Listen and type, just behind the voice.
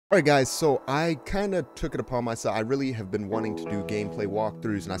Alright guys, so I kind of took it upon myself. I really have been wanting to do gameplay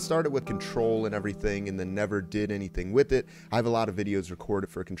walkthroughs, and I started with Control and everything and then never did anything with it. I have a lot of videos recorded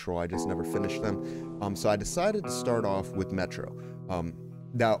for Control, I just never finished them. So I decided to start off with Metro.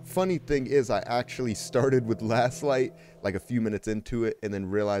 Now, funny thing is, I actually started with Last Light like a few minutes into it and then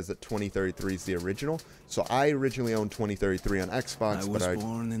realized that 2033 is the original. So I originally owned 2033 on Xbox, but I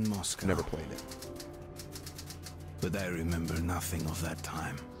born in Moscow, never played it. But I remember nothing of that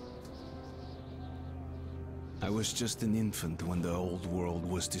time. I was just an infant when the old world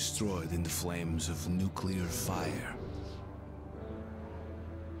was destroyed in the flames of nuclear fire.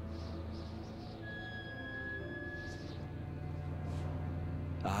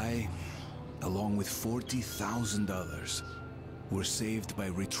 I, along with 40,000 others, were saved by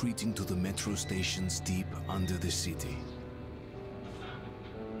retreating to the metro stations deep under the city.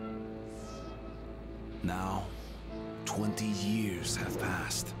 Now, 20 years have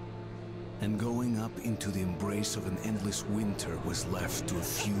passed, and going up into the embrace of an endless winter was left to a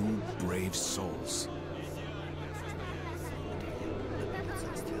few brave souls.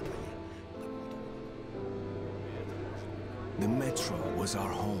 The metro was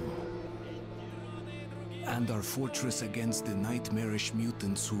our home, and our fortress against the nightmarish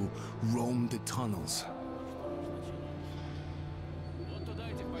mutants who roamed the tunnels.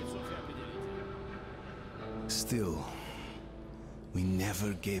 Still, we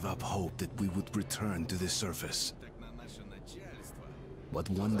never gave up hope that we would return to the surface. But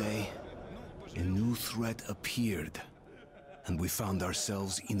one day, a new threat appeared, and we found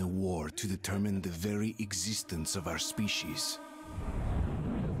ourselves in a war to determine the very existence of our species.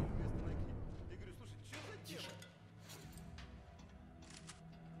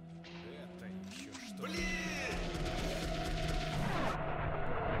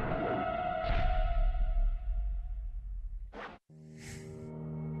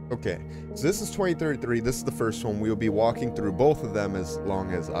 Okay, so this is 2033. This is the first one. We will be walking through both of them as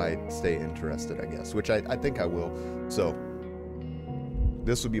long as I stay interested, I guess, which I think I will. So,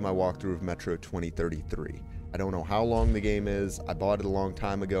 this will be my walkthrough of Metro 2033. I don't know how long the game is. I bought it a long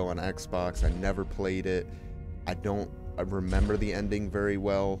time ago on Xbox. I never played it. I remember the ending very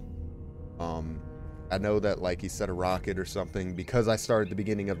well. I know that, like, he set a rocket or something. Because I started the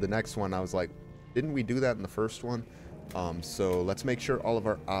beginning of the next one, I was like, didn't we do that in the first one? So let's make sure all of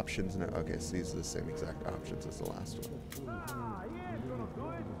our options, okay, so these are the same exact options as the last one.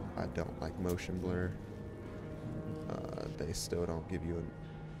 I don't like motion blur. They still don't give you an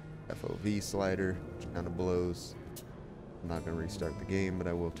FOV slider, which kind of blows. I'm not going to restart the game, but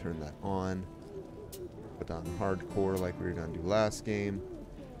I will turn that on. Put on hardcore like we were going to do last game.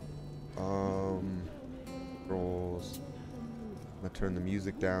 Controls. I'm going to turn the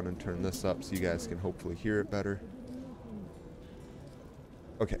music down and turn this up so you guys can hopefully hear it better.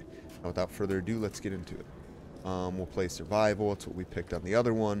 Okay, now without further ado, let's get into it. We'll play survival. It's what we picked on the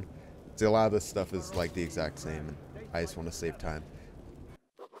other one. See, a lot of this stuff is like the exact same, and I just want to save time.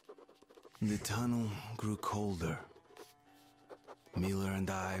 The tunnel grew colder. Miller and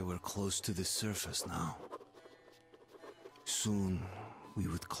I were close to the surface now. Soon, we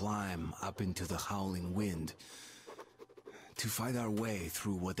would climb up into the howling wind to fight our way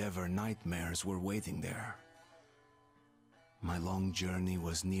through whatever nightmares were waiting there. My long journey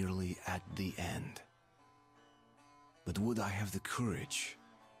was nearly at the end. But would I have the courage,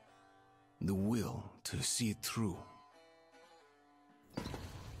 the will to see it through?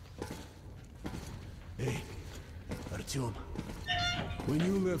 Hey, Artyom. When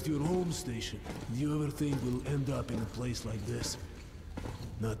you left your home station, do you ever think we'll end up in a place like this?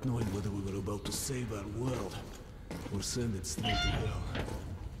 Not knowing whether we were about to save our world or send it straight to hell.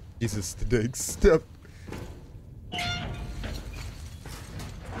 Jesus, the next step.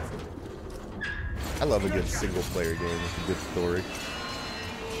 I love a good single-player game with a good story.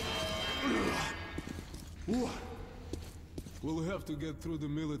 We'll have to get through the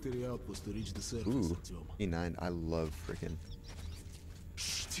military outpost to reach the surface. Ooh, Artyom. E9, I love freaking.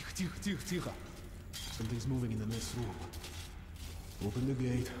 Shh, ticho. Something's moving in the next room. Open the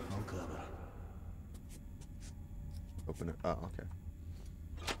gate, I'll cover. Open it. Oh, okay.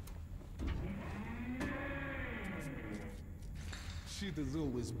 Shit is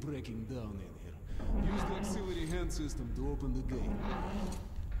always breaking down in here. Use the auxiliary hand system to open the gate.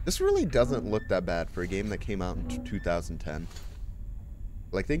 This really doesn't look that bad for a game that came out in 2010.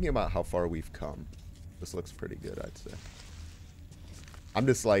 Like, thinking about how far we've come, this looks pretty good, I'd say. I'm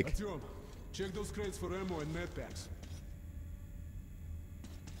just like... Artyom, check those crates for ammo and med packs.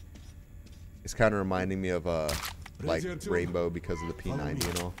 It's kind of reminding me of, like, Rainbow because of the P90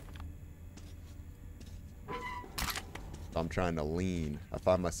 and all. I'm trying to lean. I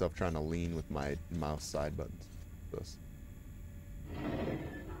find myself trying to lean with my mouse side buttons. This.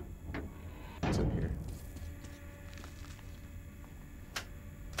 What's in here?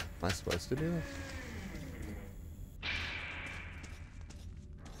 Am I supposed to do this?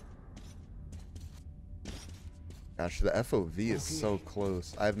 Gosh, the FOV is so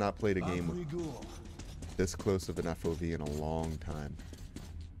close. I have not played a game with this close of an FOV in a long time.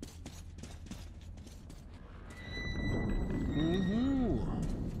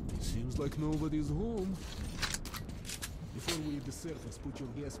 Seems like nobody's home. Before we hit the surface, put your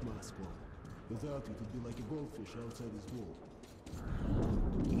gas mask on. Without it, it'd be like a goldfish outside his wall.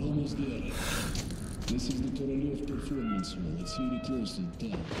 We're almost there. This is the Korolev Performance Hall. It's really close to the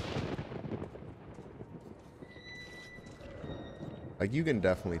town. Like, you can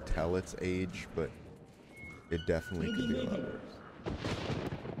definitely tell its age, but it definitely could be a lot worse.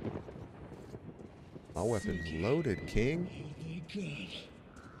 My weapon's loaded, King.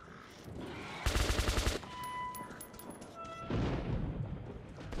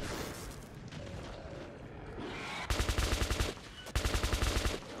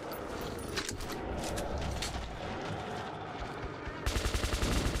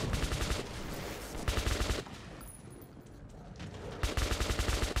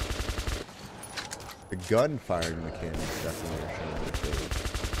 The gun firing mechanics definitely are showing their age.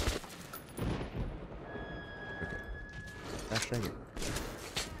 Okay. Gosh dang it.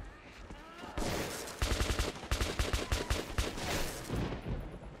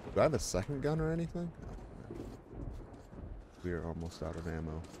 Do I have a second gun or anything? Oh, we are almost out of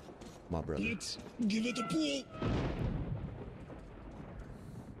ammo. My brother. Let's give it a pull.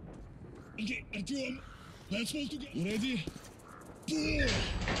 Okay, Artyom, let's supposed to go. You ready? Pull!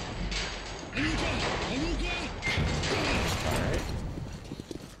 Alright.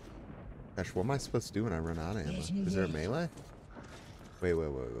 Gosh, what am I supposed to do when I run out of ammo? Is there a melee? Wait.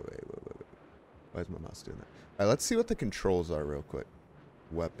 Why is my mouse doing that? Alright, let's see what the controls are real quick.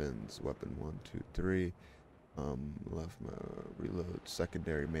 Weapons. Weapon 1, 2, 3. Left reload.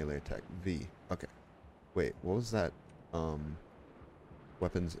 Secondary melee attack. V. Okay. Wait, what was that?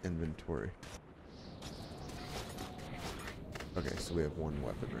 Weapons inventory. Okay, so we have one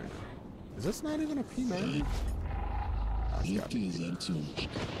weapon right now. Is this not even a P90? It is Artyom.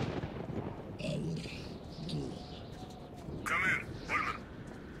 Our goal. Come in, Woodman.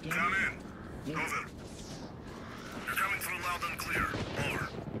 Come in. Over. You're coming through loud and clear. Over.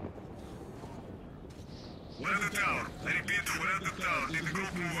 We're at the tower. I repeat, we're at the tower. Did the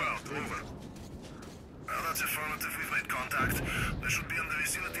group move out? Over. Well, that's affirmative. We've made contact. They should be in the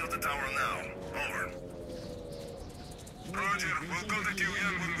vicinity of the tower now. Over. Roger. We'll contact you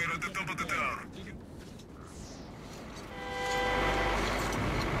again when we're at the top of the tower.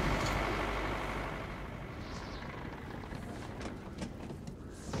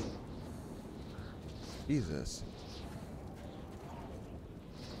 Jesus.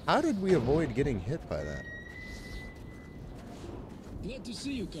 How did we avoid getting hit by that? Glad to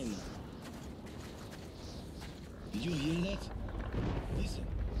see you, Colonel. Did you hear that? Listen.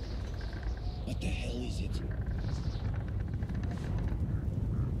 What the hell is it?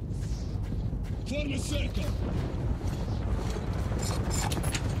 Form a circle!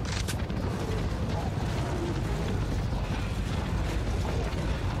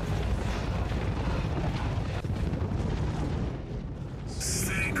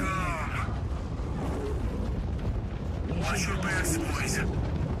 Stay calm. Watch your backs, boys.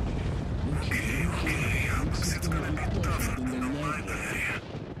 Okay. Looks it's gonna be tougher than the library.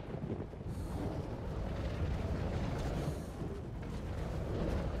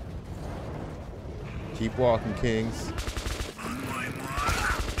 Keep walking, Kings. On my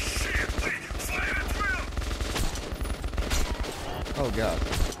mark. Shit, wait, fire at will. Oh god.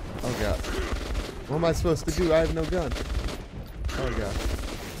 Oh god. What am I supposed to do? I have no gun. Oh god.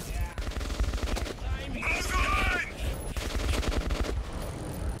 Hold the line!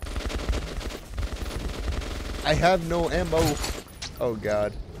 I have no ammo. Oh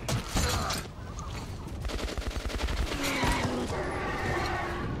god.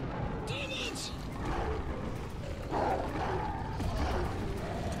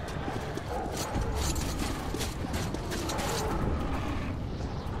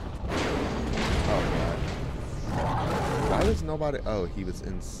 Nobody. Oh, he was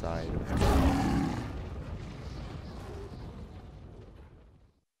inside of him.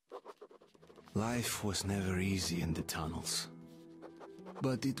 Life was never easy in the tunnels,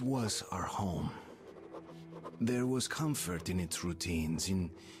 but it was our home. There was comfort in its routines,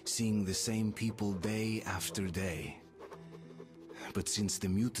 in seeing the same people day after day. But since the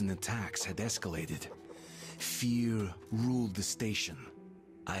mutant attacks had escalated, Fear ruled the station.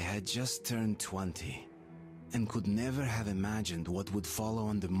 I had just turned 20 and could never have imagined what would follow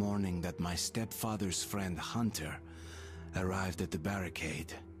on the morning that my stepfather's friend Hunter arrived at the barricade.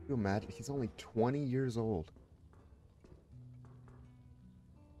 Can you imagine? He's only 20 years old.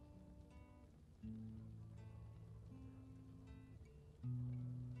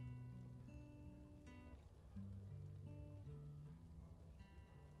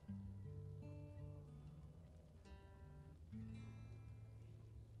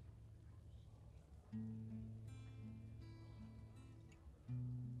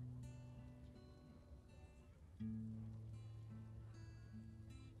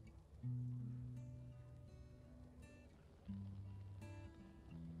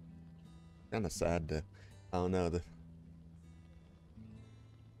 Kind of sad to, I don't know,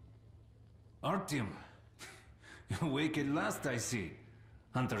 Artyom, awake at last, I see.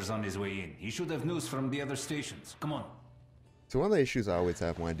 Hunter's on his way in. He should have news from the other stations. Come on. So one of the issues I always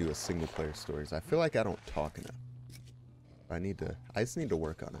have when I do a single player stories, I feel like I don't talk enough. I just need to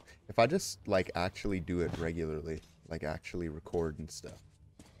work on it. If I just like actually do it regularly, like actually record and stuff,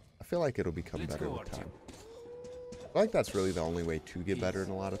 I feel like it'll become better with time. I feel like that's really the only way to get better in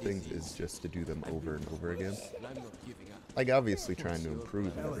a lot of things, is just to do them over and over again. Like obviously trying to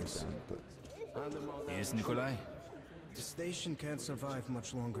improve and everything, but... Yes, Nikolai? The station can't survive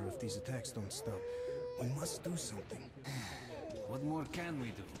much longer if these attacks don't stop. We must do something. What more can we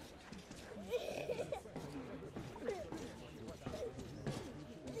do?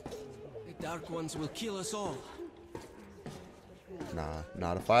 The Dark Ones will kill us all. Nah,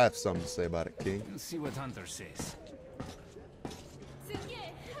 not if I have something to say about it, King. We'll see what Hunter says.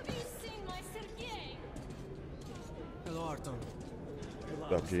 Sergei, have you seen my Sergei? Hello, Artyom.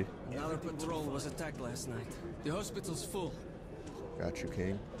 What's up, G? Another patrol was attacked last night. The hospital's full. Got you,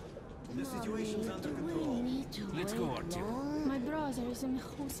 King. The situation's under control. Let's go, Artyom. My brother is in the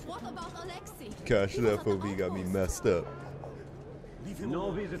hospital. What about Alexei? Gosh, that FOV got me messed up.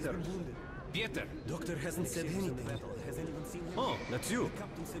 No visitor. Pieter! Doctor hasn't said anything. Has anyone seen him? Oh, that's you. The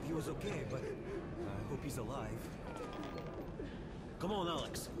captain said he was okay, but I hope he's alive. Come on,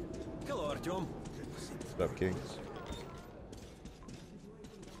 Alex. Hello, Artyom. What's up, King?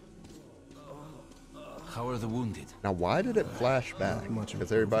 How are the wounded? Now, why did it flash back?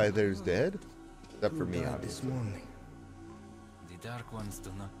 Because everybody there's dead? Except for me, obviously. The Dark Ones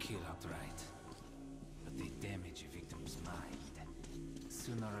do not kill outright, but they damage a victim's mind.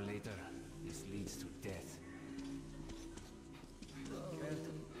 Sooner or later, this leads to death.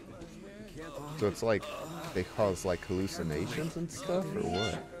 So it's like they cause like hallucinations and stuff, or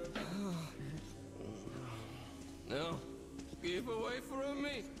what? No, keep away from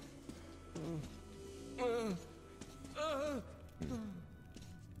me.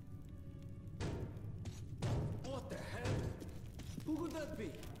 What the hell? Who could that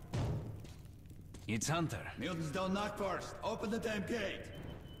be? It's Hunter. Mutants don't knock first. Open the damn gate.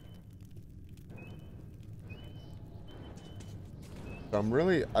 I'm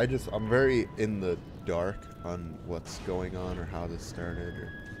very in the dark on what's going on or how this started.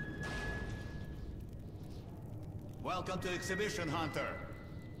 Or... Welcome to Exhibition, Hunter.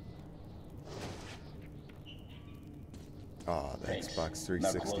 Ah, the Xbox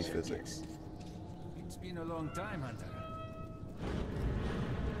 360 physics. It's been a long time, Hunter.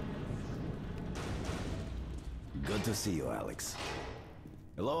 Good to see you, Alex.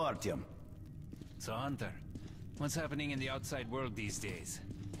 Hello, Artyom. So, Hunter, what's happening in the outside world these days?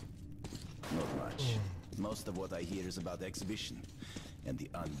 Not much. Most of what I hear is about the exhibition and the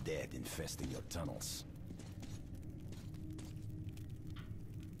undead infesting your tunnels.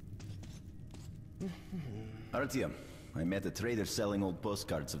 Artyom, I met a trader selling old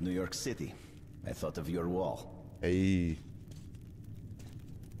postcards of New York City. I thought of your wall. Hey.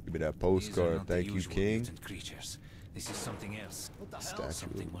 Give me that postcard, thank you, King. Mutant creatures. This is something else. Statue.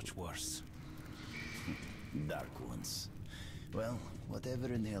 Something much worse. Dark Ones. Well,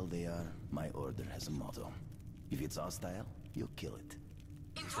 whatever in hell they are, my order has a motto. If it's hostile, you kill it.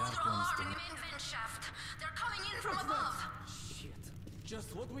 Intruder alarm in main shaft. They're coming in from above. Shit.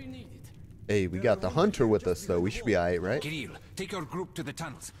 Just what we needed. Hey, we got the Hunter with us, though. We should be alright, right? Kirill, take your group to the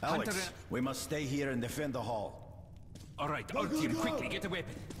tunnels. Alex, Hunter, we must stay here and defend the hall. all right, Artyom, quickly, get a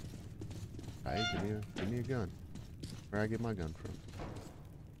weapon. Alright, give me a gun. Where I get my gun from?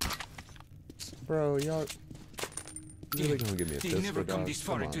 Bro, y'all really gonna give me a They pistol, never come dog? this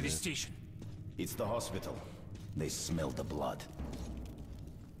far Come into on, this man. station. It's the hospital. They smell the blood.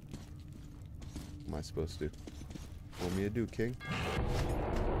 What am I supposed to do? What want me to do, King? What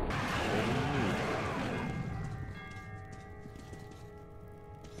do you need?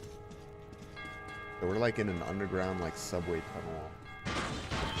 So we're like in an underground like subway tunnel.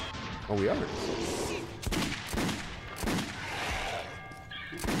 Oh, we are.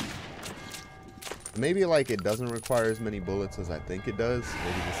 Maybe like it doesn't require as many bullets as I think it does.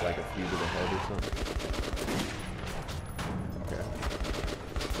 Maybe just like a few to the head or something. Okay.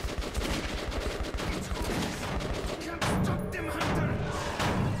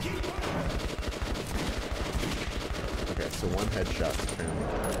 Okay, so one headshot apparently.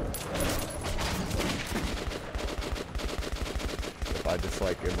 If I just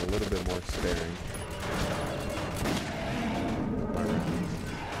like am a little bit more sparing.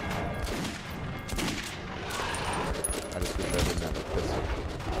 I just wish I didn't have a pistol.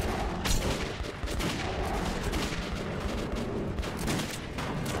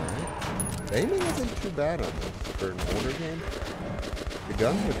 Alright. The aiming isn't too bad on this for an older game. The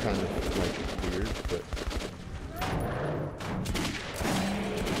guns are kind of like weird, but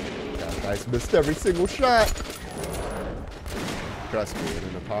guys missed every single shot. Trust me, in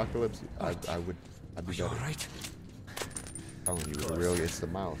an apocalypse, I'd be better. Right? Telling you, it really is the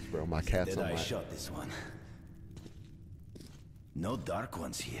mouse, bro. My cat's on my. I shot this one. No dark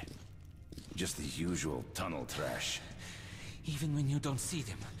ones here. Just the usual tunnel trash. Even when you don't see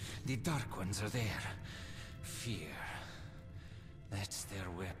them, the Dark Ones are there. Fear. That's their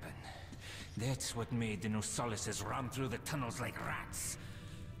weapon. That's what made the Nosalises run through the tunnels like rats.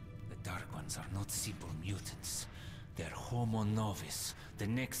 The Dark Ones are not simple mutants. They're Homo Novus, the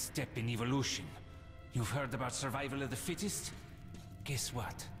next step in evolution. You've heard about survival of the fittest? Guess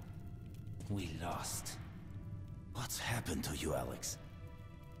what? We lost. What's happened to you, Alex?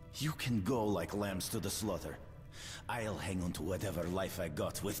 You can go like lambs to the slaughter. I'll hang on to whatever life I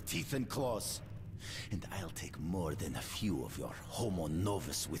got with teeth and claws. And I'll take more than a few of your Homo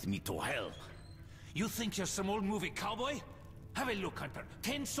Novus with me to hell. You think you're some old movie cowboy? Have a look, Hunter.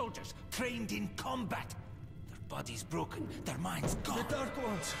 10 soldiers trained in combat. Their bodies broken, their minds gone. The Dark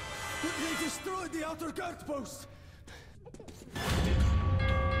Ones! They destroyed the outer guard post!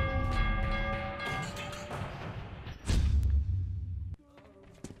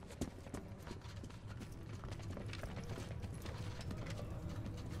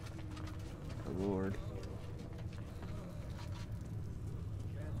 Lord.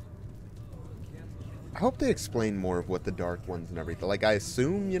 I hope they explain more of what the Dark Ones and everything. Like, I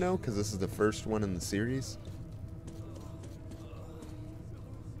assume, you know, because this is the first one in the series.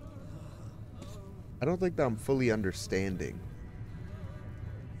 I don't think that I'm fully understanding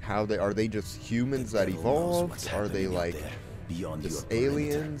how they are. They just humans that evolved? Are they like just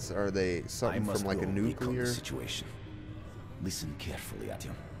aliens? Are they something from like a nuclear situation? Listen carefully,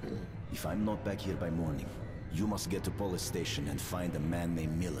 Artyom. If I'm not back here by morning, you must get to police station and find a man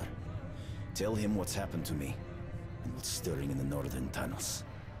named Miller. Tell him what's happened to me and what's stirring in the northern tunnels.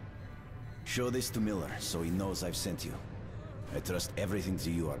 Show this to Miller so he knows I've sent you. I trust everything to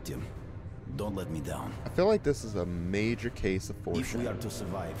you, Artyom. Don't let me down. I feel like this is a major case of foreshadowing. If we are to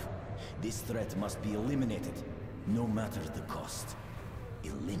survive, this threat must be eliminated, no matter the cost.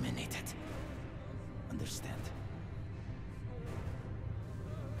 Eliminated. Understand?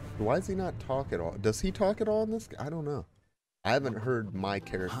 Why does he not talk at all? Does he talk at all in this? I don't know. I haven't heard my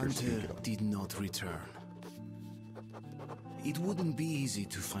character speak at all. Did not return. It wouldn't be easy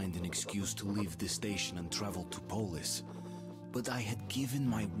to find an excuse to leave the station and travel to Polis, but I had given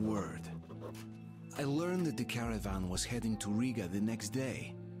my word. I learned that the caravan was heading to Riga the next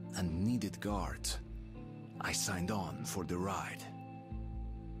day and needed guards. I signed on for the ride.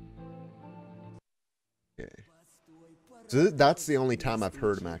 Okay. So that's the only time I've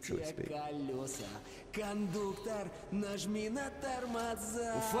heard him actually speak.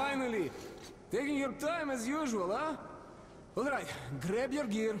 Finally! Taking your time as usual, huh? Alright, grab your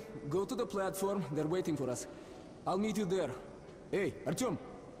gear, go to the platform, they're waiting for us. I'll meet you there. Hey, Artyom,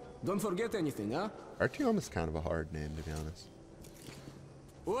 don't forget anything, huh? Artyom is kind of a hard name, to be honest.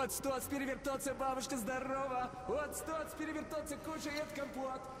 Вот стоц перевертаться, бабушка здорова. Вот стоц перевертаться, кушает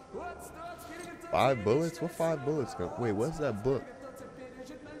компот. Вот стоц перевертаться. 5 bullets? What 5 bullets go? Wait, what's that book?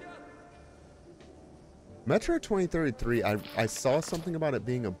 Metro 2033, I saw something about it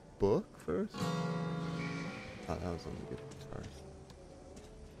being a book first. Oh, that was on the guitar.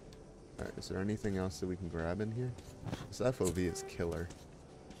 Alright, is there anything else that we can grab in here? This FOV is killer.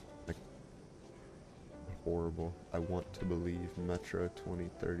 Like, horrible. I want to believe Metro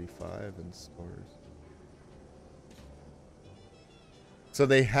 2035 and stars. So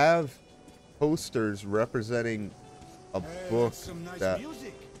they have posters representing a book that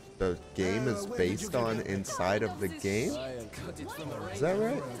the game is based on inside of the game? Is that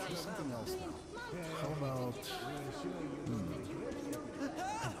right? How about the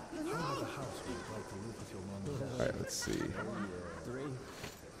Alright, let's see.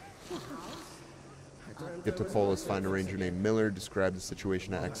 Get to Polis, find a ranger named Miller, describe the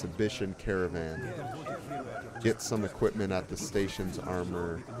situation at Exhibition Caravan. Get some equipment at the station's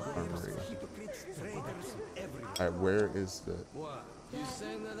armory. Alright, where is the... What? You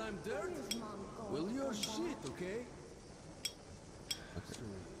saying that I'm dirt? Well, you're shit, okay? Okay.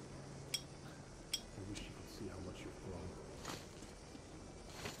 I wish you could see how much you've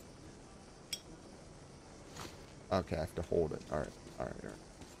grown. Okay, I have to hold it. Alright, alright, alright.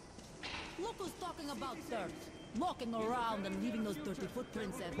 Look who's talking about dirt. Walking around and leaving those dirty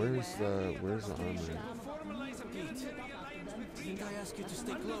footprints everywhere. Where's the armory? Didn't I ask you to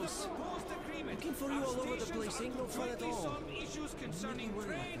stay close? Looking for you all over the place, ain't no fun at all. Issues concerning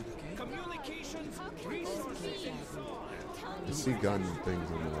trade, communications, resources. I see gun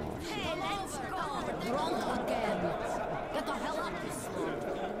things on the wall. Hey, let's go! Drunk again! Get the hell up, you slow!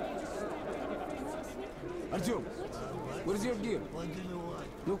 Artyom, where's your gear?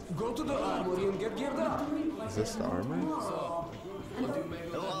 Look, go to the armory and get geared up. Is this the armory?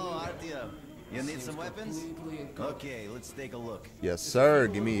 Hello, Artyom. You need some weapons? Okay, let's take a look. Yes, sir.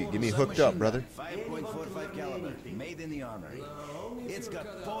 Give me hooked up, brother. 5.45 caliber, made in the armory. It's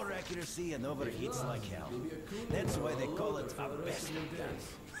got poor accuracy and overheats like hell. That's why they call it a best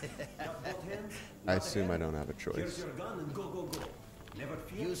gun. I assume I don't have a choice.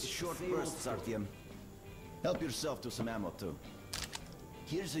 Use short bursts, Artyom. Help yourself to some ammo, too.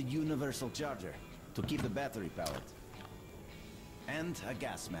 Here's a universal charger to keep the battery powered. And a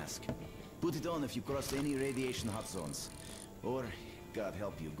gas mask. Put it on if you cross any radiation hot zones. Or, God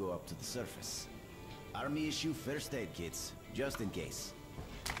help you, go up to the surface. Army issue first aid kits, just in case.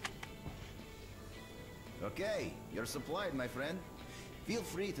 Okay, you're supplied, my friend. Feel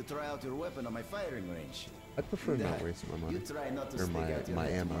free to try out your weapon on my firing range. I'd prefer not waste my money. You try not to Or stick out your my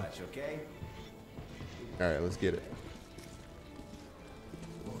head too ammo. much, okay? Alright, let's get it.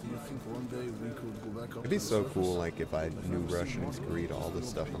 Do you think one day we could go back up It'd be so cool, like, if I knew Russians could read all this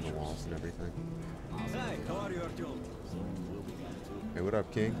stuff on the walls and everything. Hey, how are you, Artyom? Hey, what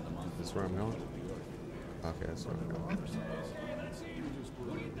up, King? Is this where I'm going? Okay, that's where I'm going.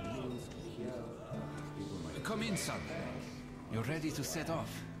 Come in, son. You're ready to set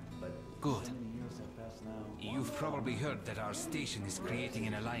off? Good. You've probably heard that our station is creating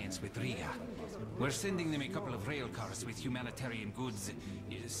an alliance with Riga. We're sending them a couple of rail cars with humanitarian goods,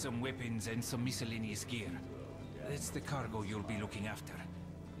 some weapons, and some miscellaneous gear. That's the cargo you'll be looking after.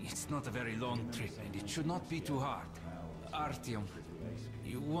 It's not a very long trip, and it should not be too hard. Artyom,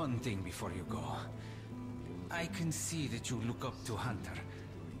 one thing before you go. I can see that you look up to Hunter,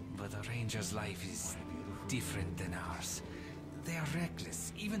 but a ranger's life is different than ours. They are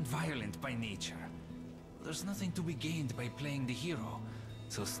reckless, even violent by nature. There's nothing to be gained by playing the hero,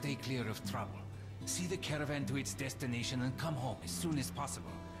 so stay clear of trouble. See the caravan to its destination and come home as soon as possible.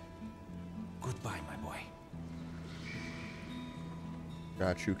 Goodbye, my boy.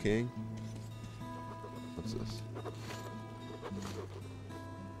 Got you, King. What's this?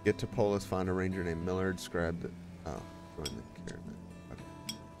 Get to Polis, find a ranger named Miller, describe the... Oh, join the caravan. Okay.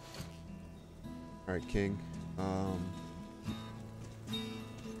 Alright, King.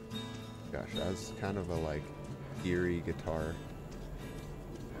 Gosh, that's kind of a, like, eerie guitar.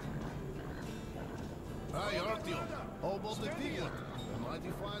 Hey, Artyom. How about the deal? The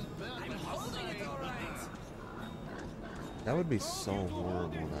mighty fine band. I'm holding it all right. That would be so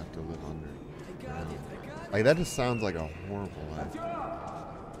horrible to have to live under. Yeah. Like, that just sounds like a horrible life.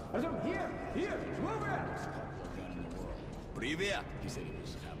 Artyom, here, move it! Привет!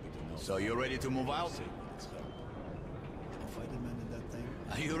 So you ready to move out?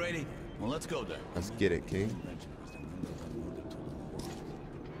 Are you ready? Well, let's go then. Let's get it, King.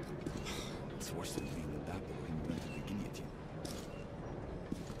 It's worse than being adopted when you the guillotine.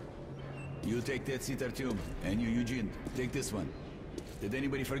 You take that seat, Artyom, and you, Eugene, take this one. Did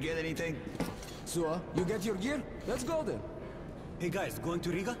anybody forget anything? So, you get your gear? Let's go then. Hey guys, going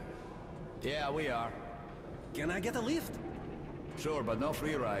to Riga? Yeah, we are. Can I get a lift? Sure, but no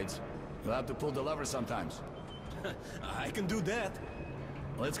free rides. You'll have to pull the lever sometimes. I can do that.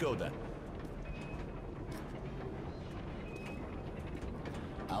 Let's go then.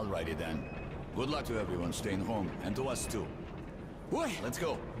 Alrighty then. Good luck to everyone staying home, and to us too. Boy, Let's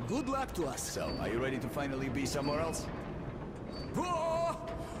go. good luck to us. So, are you ready to finally be somewhere else? Oh,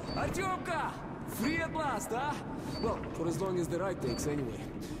 Artyomka! Free at last, huh? Well, for as long as the ride takes anyway.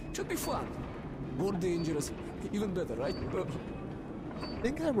 Should be fun. More dangerous. Even better, right? I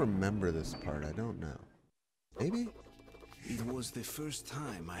think I remember this part. I don't know. Maybe? It was the first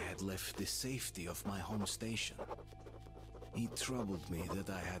time I had left the safety of my home station. It troubled me that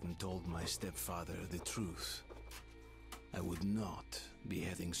I hadn't told my stepfather the truth. I would not be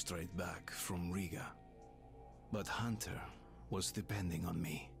heading straight back from Riga. But Hunter was depending on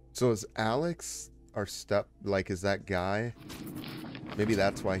me. So is Alex our is that guy? Maybe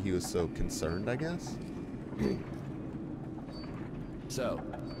that's why he was so concerned, I guess? So,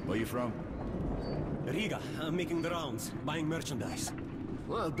 where you from? Riga. I'm making the rounds, buying merchandise.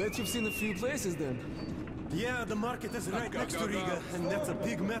 Well, I bet you've seen a few places then. Yeah, the market is right next to Riga, and that's a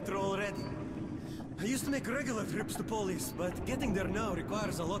big metro already. I used to make regular trips to Polis, but getting there now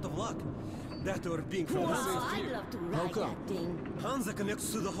requires a lot of luck. That or being from the same I'd team. love to ride that thing. Hansa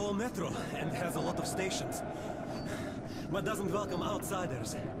connects to the whole metro and has a lot of stations, but doesn't welcome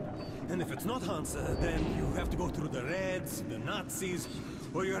outsiders. And if it's not Hansa, then you have to go through the Reds, the Nazis,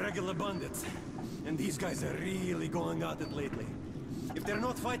 or your regular bandits. And these guys are really going at it lately. If they're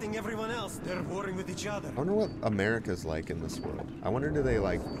not fighting everyone else, they're warring with each other. I wonder what America's like in this world. I wonder, do they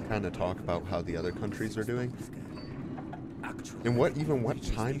like kind of talk about how the other countries are doing? And what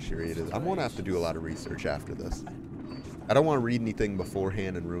time period is? I'm gonna have to do a lot of research after this. I don't want to read anything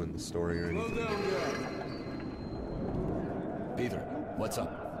beforehand and ruin the story or anything. Peter, what's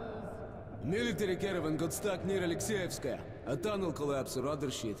up? A military caravan got stuck near Alexeyevskaya. A tunnel collapsed or other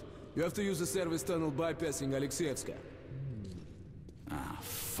shit. You have to use the service tunnel bypassing Alexeyevskaya. Ah,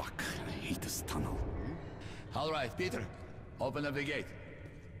 fuck. I hate this tunnel. All right, Peter. Open up the gate.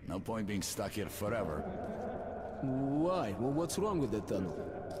 No point being stuck here forever. Why? Well, what's wrong with the tunnel?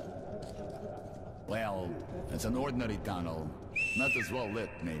 Well, it's an ordinary tunnel. Not as well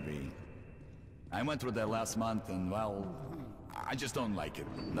lit, maybe. I went through there last month and, well, I just don't like it.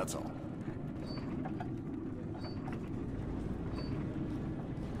 That's all.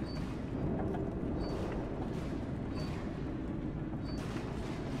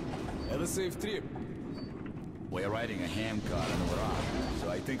 Have a safe trip. We're riding a hand cart on the rock, so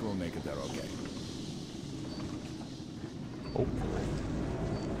I think we'll make it there okay. Hopefully.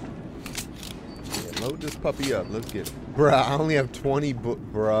 Yeah, load this puppy up. Let's get it. Bruh, I only have 20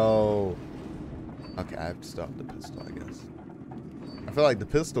 bro. Okay, I have to stop the pistol, I guess. I feel like the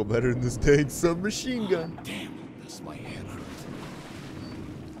pistol better than this dang submachine gun. Damn, that's my head hurt.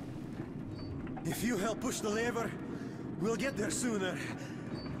 If you help push the lever, we'll get there sooner.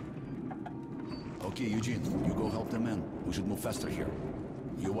 Okay, Eugene, you go help the men. We should move faster here.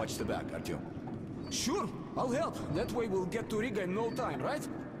 You watch the back, Artyom. Sure, I'll help. That way we'll get to Riga in no time, right?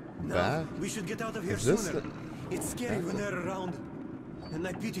 No, Back? we should get out of here Is this sooner. It's scary when they're around, and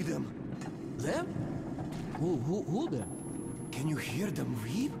I pity them. Them? Who them? Can you hear them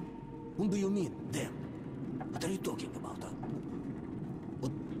weep? Whom do you mean, them? What are you talking about, huh?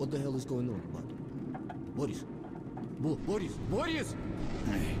 What the hell is going on, bud? Boris? Boris!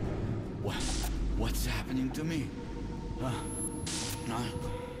 Hey, what's happening to me?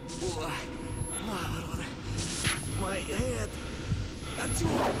 My head!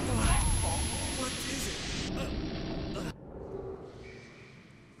 What is it?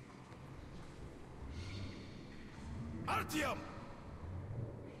 Artyom!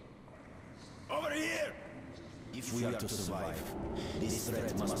 Over here! If we are to survive, this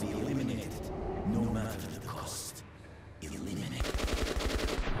threat must be eliminated, no matter the cost. Eliminate.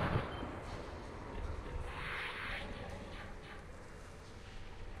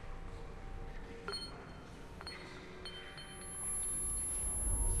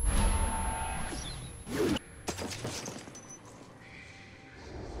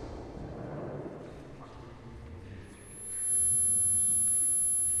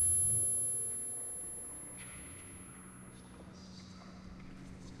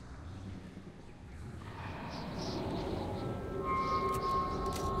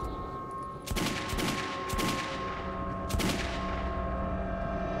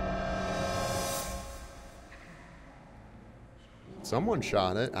 Someone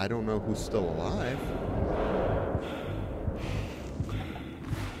shot it. I don't know who's still alive.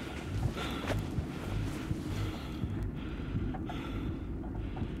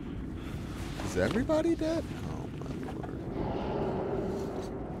 Is everybody dead? Oh my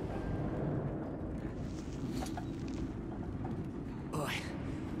lord. Oi.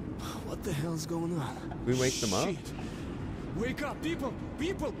 What the hell's going on? We wake them up? Shit. Wake up, people!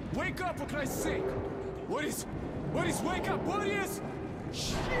 People! Wake up, for Christ's sake! Boris, wake up! Boris!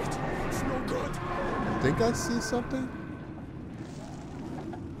 Shit! It's no good! I think I see something.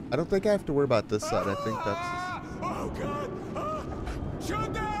 I don't think I have to worry about this side. I think that's... Oh god!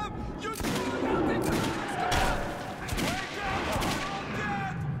 Shoot them! You shoot them! Wake up! I'm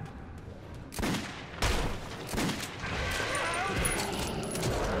dead!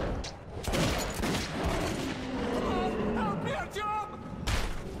 Help me!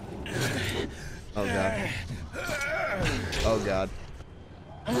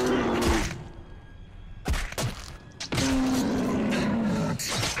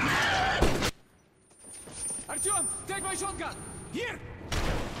 shotgun! Here!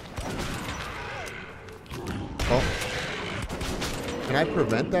 Oh. Can I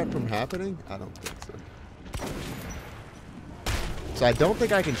prevent that from happening? I don't think so. So I don't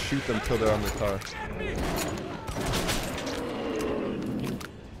think I can shoot them till they're on the car.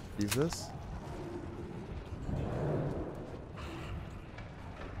 Use this?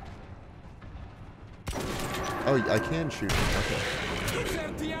 Oh, I can shoot them. Okay.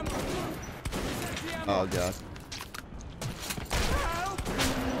 Oh, God.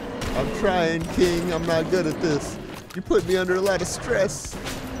 I'm trying, King. I'm not good at this. You put me under a lot of stress.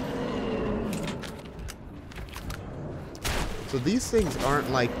 So these things aren't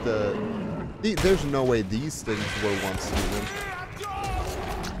like there's no way these things were once human.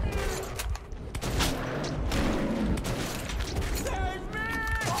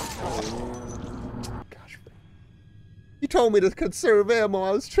 Gosh. You told me to conserve ammo.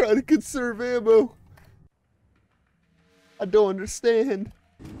 I was trying to conserve ammo. I don't understand.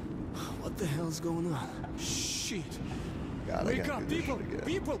 What the hell's going on? Shit. God, wake up, people!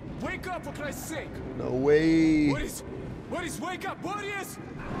 People, wake up for Christ's sake! No way. What is, wake up, warriors!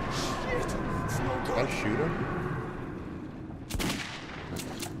 Shit! It's no good. Did I shoot him?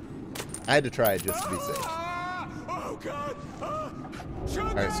 I had to try it just to be safe. Oh, God!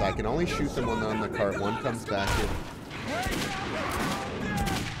 Alright, so I can only shoot them when they're on the cart. One comes back in.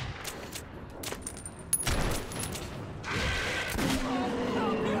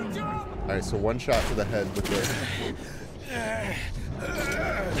 Alright, so one shot to the head with the...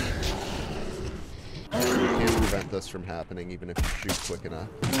 You can't prevent this from happening even if you shoot quick enough.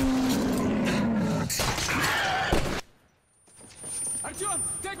 Artyom,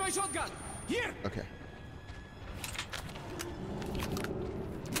 take my shotgun! Here! Okay.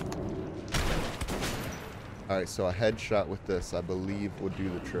 Alright, so a headshot with this, I believe, would do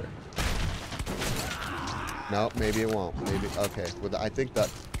the trick. No, maybe it won't. Maybe, okay. Well, I think that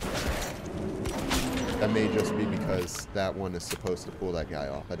may just be because that one is supposed to pull that guy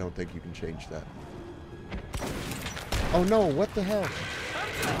off. I don't think you can change that. Oh no, what the hell?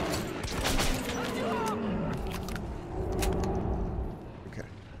 Okay.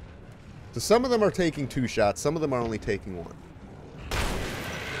 So some of them are taking 2 shots, some of them are only taking 1.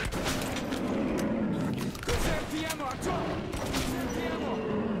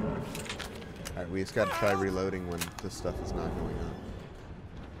 Alright, we just gotta try reloading when this stuff is not going on.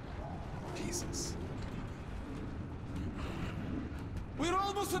 Jesus. We're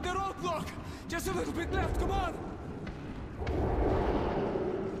almost at the roadblock! Just a little bit left, come on!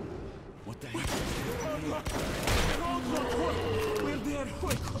 What the heck? Roadblock! The roadblock! We're there!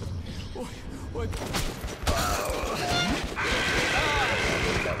 Wait.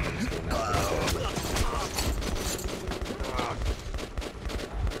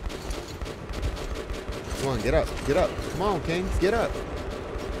 Come on, get up, get up. Come on, King, get up.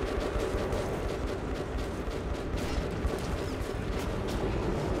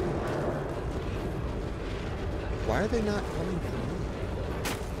 Why are they not coming from me?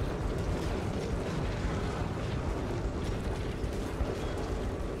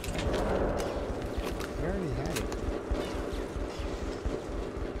 I already had it.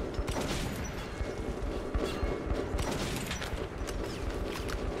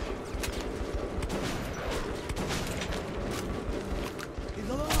 He's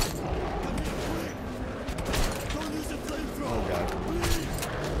alive! Come here, quick! Don't use the flamethrower! Oh, God. Please!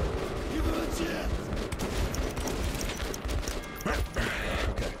 Give him a chance!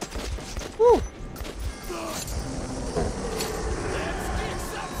 Okay. Woo!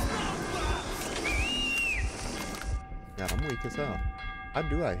 God, I'm weak as hell. How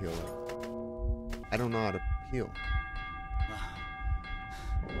do I heal? I don't know how to heal.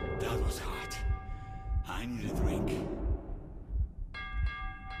 That was hot. I need a drink.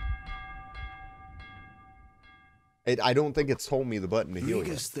 I don't think it's told me the button to heal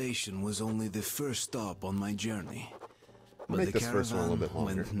Riga yet. Station was only the first stop on my journey. I'll But make the this first one a little bit caravan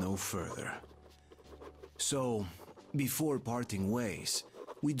longer. went no further. So, before parting ways,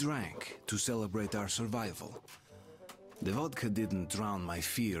 we drank to celebrate our survival. The vodka didn't drown my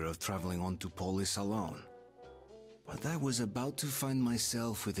fear of traveling on to Polis alone. But I was about to find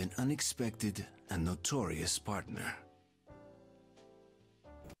myself with an unexpected and notorious partner.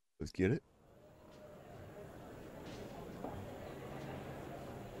 Let's get it.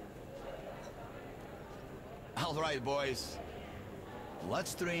 All right, boys.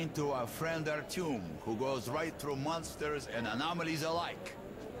 Let's train to our friend Artyom, who goes right through monsters and anomalies alike.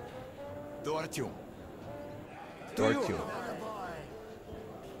 To Artyom. To Artyom.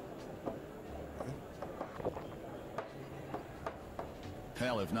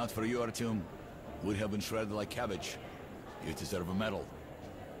 Hell, if not for you, Artyom, we'd have been shredded like cabbage. You deserve a medal.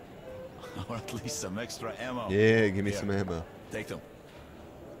 Or at least some extra ammo. Yeah, give me Here, some ammo. take them.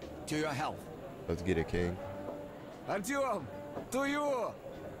 To your health. Let's get it, King. Artyom, to you!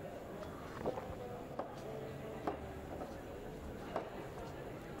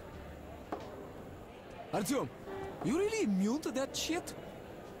 Artyom, you really immune to that shit?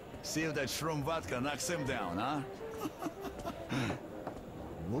 See if that shroom vodka knocks him down, huh?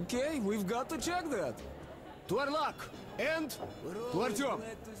 Okay, we've got to check that. To our luck, and to Artyom.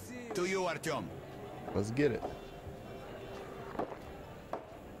 To you, Artyom. Let's get it.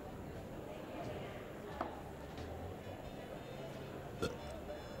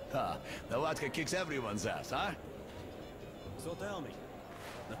 The vodka kicks everyone's ass, huh? So tell me,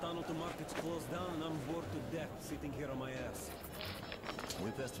 the tunnel to market's closed down and I'm bored to death sitting here on my ass.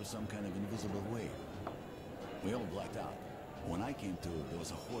 We passed through some kind of invisible way. We all blacked out. When I came to, there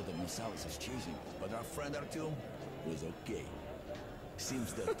was a horde of Nosalises chasing us, but our friend Artyom was okay.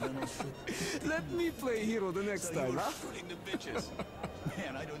 Seems the tunnel should... Let me play hero the next so time, you were huh? shooting the bitches.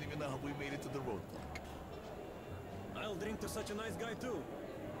 Man, I don't even know how we made it to the roadblock. I'll drink to such a nice guy too.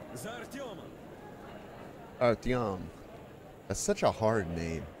 За Artyoma. Artyom. That's such a hard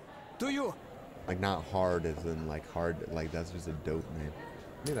name. To you. Like, not hard as in, like, hard. Like, that's just a dope name.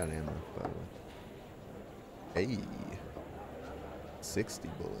 Give me that ammo, by the way. Hey. 60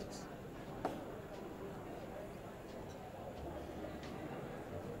 bullets.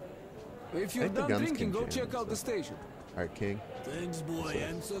 If you're done drinking, go check out the station. Alright, King. Thanks, boy.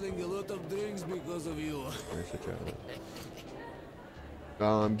 I'm selling a lot of drinks because of you.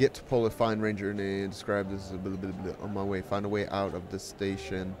 Get to Polar, find Ranger name, describe this as blah, blah, blah, on my way. Find a way out of this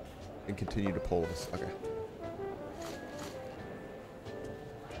station and continue to Polis. Okay.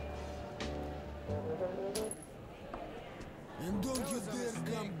 And don't you dare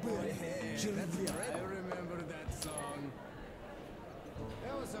come back. I remember that song.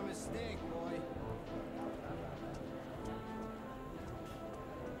 That was a mistake, boy.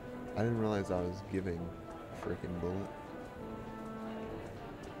 I didn't realize I was giving a freaking bullet.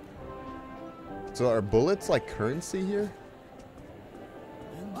 So are bullets like currency here?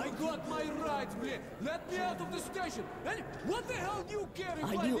 I got my rights, man. Let me out of the station. And what the hell do you care if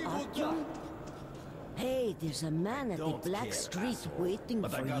Are I you live or Artyom? die? Hey, there's a man at Don't the Black care, Street asshole. waiting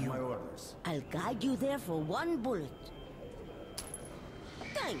But for I got you. my orders. I'll guide you there for one bullet.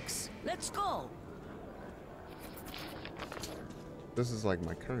 Thanks. Let's go. This is like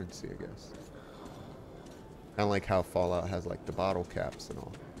my currency, I guess. Kind of like how Fallout has like the bottle caps and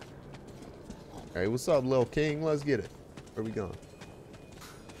all. Hey, what's up, Lil King? Let's get it. Where we going?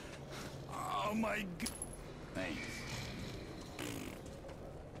 Oh my god. Thanks.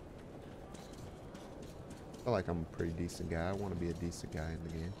 I feel like I'm a pretty decent guy. I want to be a decent guy in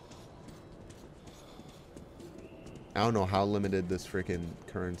the game. I don't know how limited this freaking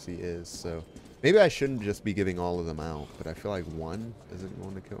currency is, so maybe I shouldn't just be giving all of them out, but I feel like one isn't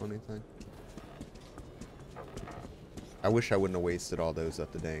going to kill anything. I wish I wouldn't have wasted all those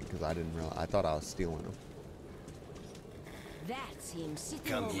at the day because I didn't realize. I thought I was stealing them. That's him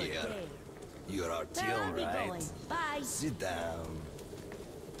sitting Come over here. there. You're Where are Artyom, we right? going? Bye. Sit down.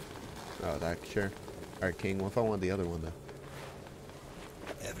 Oh, that sure. All right, King. What if I want the other one though?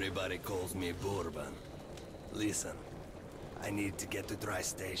 Everybody calls me Bourbon. Listen, I need to get to Dry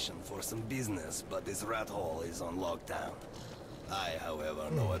Station for some business, but this rat hole is on lockdown. I, however,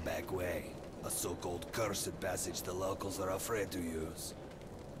 know a back way. A so-called cursed passage the locals are afraid to use.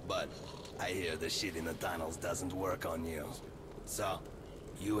 But I hear the shit in the tunnels doesn't work on you. So,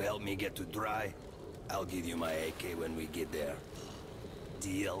 you help me get to Dry, I'll give you my AK when we get there.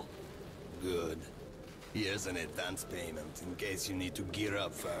 Deal? Good. Here's an advance payment in case you need to gear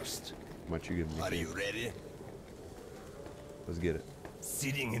up first. How much you giving me? Are King? you ready? Let's get it.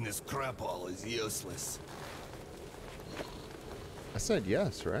 Sitting in this crap hole is useless. I said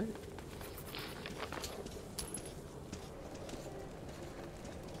yes, right?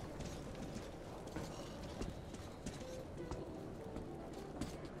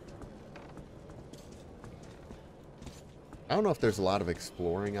 I don't know if there's a lot of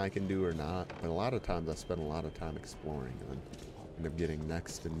exploring I can do or not, but a lot of times I spend a lot of time exploring and then end up getting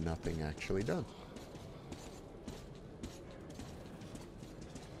next to nothing actually done.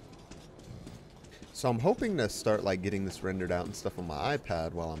 So I'm hoping to start like getting this rendered out and stuff on my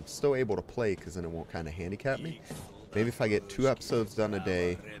iPad while I'm still able to play, because then it won't kind of handicap me. Maybe if I get 2 episodes done a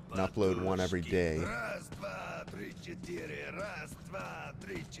day and upload one every day.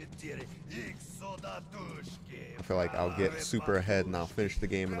 I feel like I'll get super ahead and I'll finish the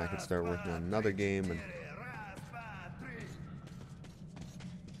game and I can start working on another game. And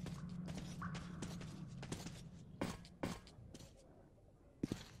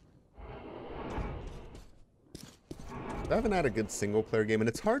I haven't had a good single-player game, and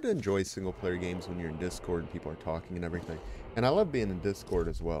it's hard to enjoy single-player games when you're in Discord and people are talking and everything. And I love being in Discord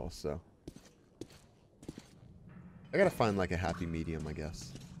as well, so I gotta find like a happy medium, I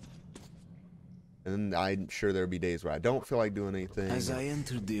guess. And I'm sure there'll be days where I don't feel like doing anything. As I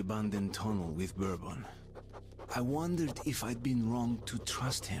entered the abandoned tunnel with Bourbon, I wondered if I'd been wrong to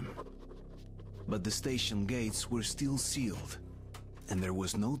trust him. But the station gates were still sealed, and there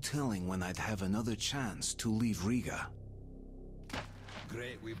was no telling when I'd have another chance to leave Riga.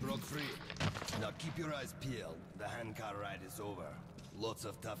 Great, we broke free. Now keep your eyes peeled. The handcar ride is over. Lots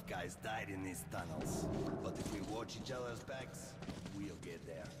of tough guys died in these tunnels. But if we watch each other's backs, we'll get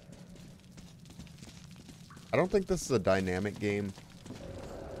there. I don't think this is a dynamic game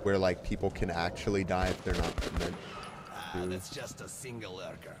where like people can actually die if they're not meant to. That's just a single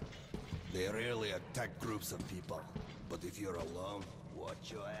lurker. They rarely attack groups of people. But if you're alone,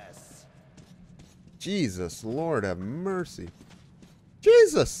 watch your ass. Jesus, Lord have mercy.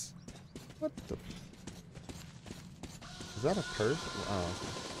 Jesus! What the? Is that a person? Oh.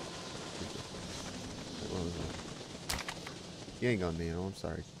 What was that? You ain't gonna need him. I'm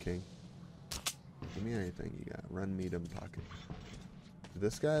sorry, King. Give me anything you got. Run medium pocket. Did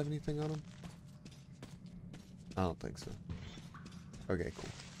this guy have anything on him? I don't think so. Okay,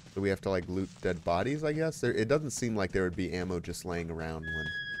 cool. So we have to like loot dead bodies, I guess? It doesn't seem like there would be ammo just laying around when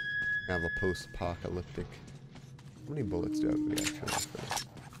we have a post-apocalyptic. How many bullets do we actually have?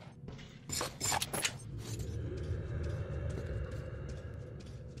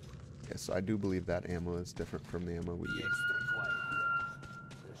 Okay, so I do believe that ammo is different from the ammo we use.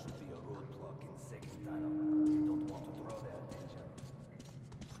 There should be a roadblock in second tunnel. We don't want to draw their attention.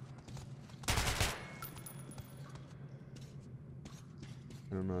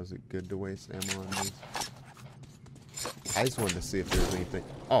 I don't know, is it good to waste ammo on these? I just wanted to see if there's anything.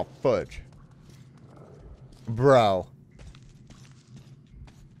 Oh, fudge. Bro.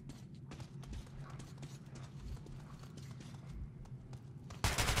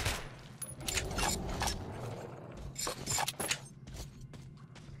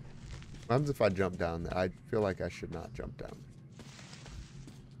 What happens if I jump down there? I feel like I should not jump down.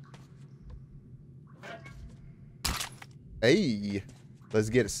 Hey! Let's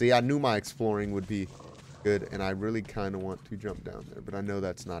get it. See, I knew my exploring would be good, and I really kind of want to jump down there, but I know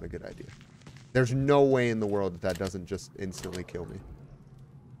that's not a good idea. There's no way in the world that doesn't just instantly kill me.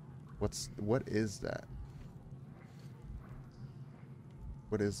 What is that?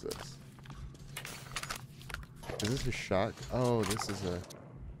 What is this? Is this a shot? Oh, this is a...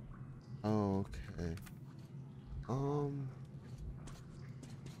 Oh, okay. I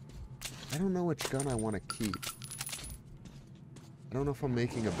don't know which gun I want to keep. I don't know if I'm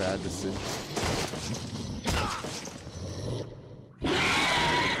making a bad decision.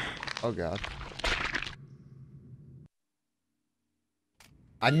 Oh, God.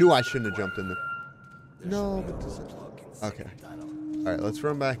 I knew I shouldn't have jumped in the... No, but this is... Okay. Alright, let's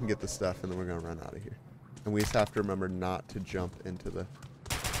run back and get the stuff, and then we're going to run out of here. And we just have to remember not to jump into the...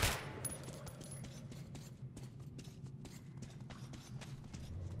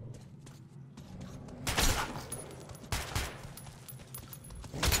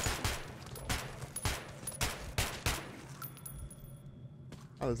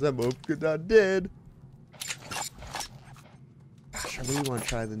 How does that move? Because I did. Gosh, I really want to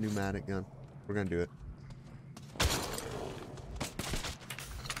try the pneumatic gun. We're going to do it.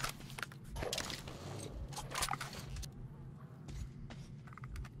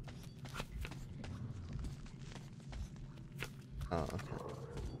 Oh, okay.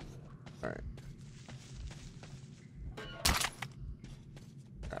 Alright.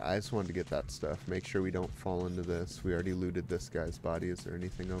 I just wanted to get that stuff. Make sure we don't fall into this. We already looted this guy's body. Is there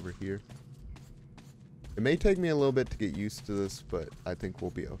anything over here? It may take me a little bit to get used to this, but I think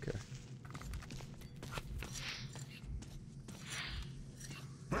we'll be okay.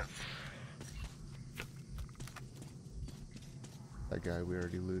 That guy we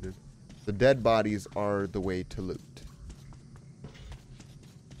already looted. The dead bodies are the way to loot.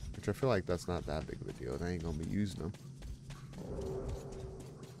 Which I feel like that's not that big of a deal. I ain't gonna be using them.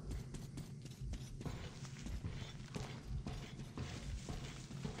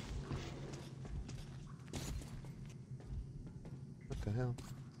 What the hell?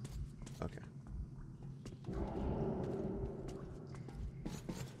 Okay.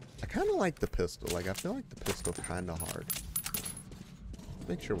 I kind of like the pistol. Like, I feel like the pistol kind of hard.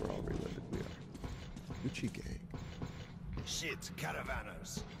 Make sure we're all reloaded. We are. Gucci gang. Shit,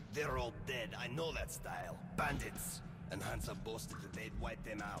 caravanners. They're all dead. I know that style. Bandits. And Hansa boasted that they'd wipe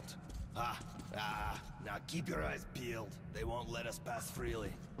them out. Now keep your eyes peeled. They won't let us pass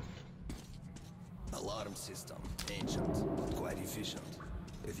freely. Alarm system. Ancient, but quite efficient.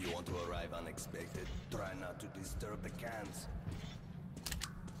 If you want to arrive unexpected, try not to disturb the cans.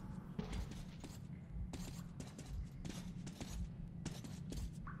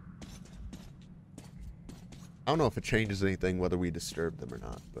 I don't know if it changes anything whether we disturb them or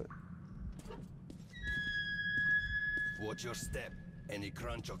not, but... Watch your step. Any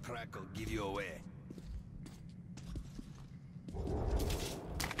crunch or crackle give you away.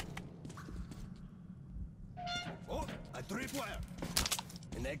 Oh, a tripwire!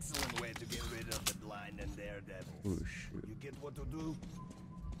 An excellent way to get rid of the blind and daredevils. Ooh, shoot. You get what to do?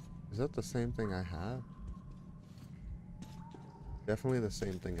 Is that the same thing I have? Definitely the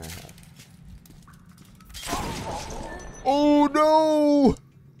same thing I have. Oh no!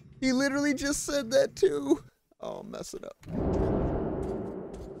 He literally just said that too. Oh, I'll mess it up.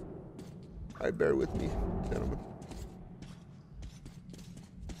 Alright, bear with me, gentlemen.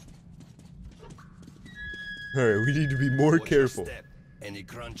 Alright, we need to be more careful. Step. Any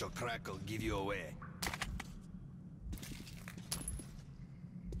crunch or crackle give you away.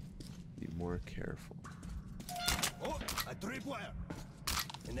 Be more careful. Oh, a tripwire!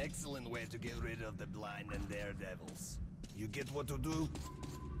 An excellent way to get rid of the blind and daredevils. You get what to do?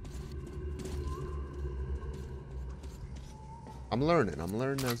 I'm learning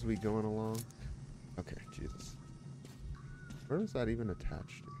as we going along. Okay, Jesus. Where is that even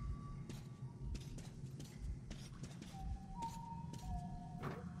attached to?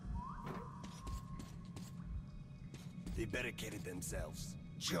 They barricaded themselves.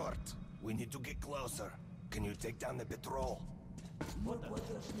 Short, we need to get closer. Can you take down the patrol? I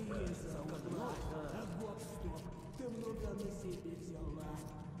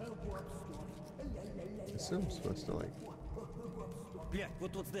assume I'm supposed to like...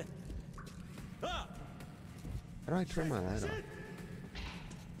 what's that? Ah! How do I turn my light off?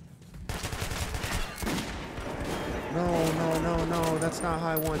 No, that's not how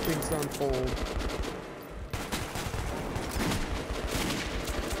I want things to unfold.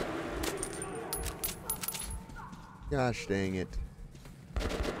 Gosh dang it.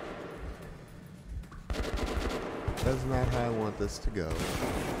 That's not how I want this to go.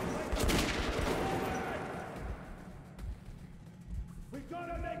 We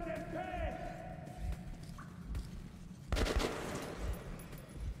gotta make them pay!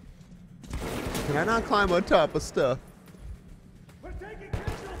 Can I not climb on top of stuff? We're taking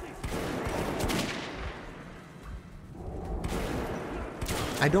casualties!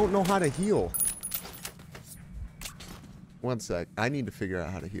 I don't know how to heal. One sec. I need to figure out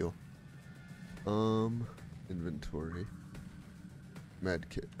how to heal. Inventory. Med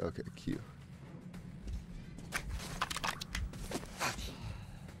kit. Okay, Q.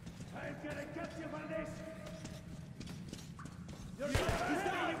 I'm gonna get you for this! You're gonna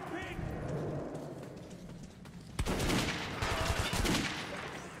die, you pig!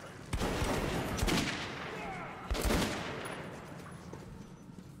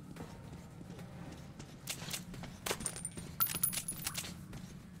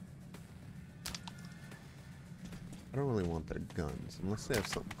 I don't really want their guns, unless they have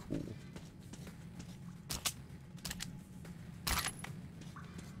something cool.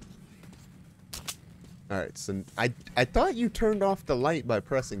 Alright, so I thought you turned off the light by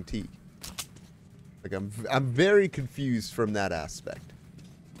pressing T. Like, I'm very confused from that aspect.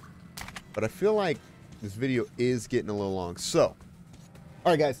 But I feel like this video is getting a little long. So,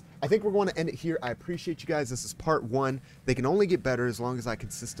 alright guys, I think we're going to end it here. I appreciate you guys. This is part 1. They can only get better as long as I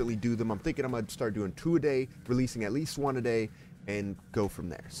consistently do them. I'm thinking I'm going to start doing 2 a day, releasing at least 1 a day, and go from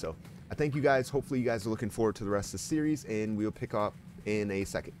there. So, I thank you guys. Hopefully you guys are looking forward to the rest of the series, and we'll pick up in a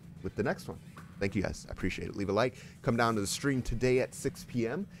second with the next one. Thank you guys. I appreciate it. Leave a like. Come down to the stream today at 6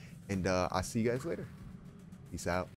 p.m. And I'll see you guys later. Peace out.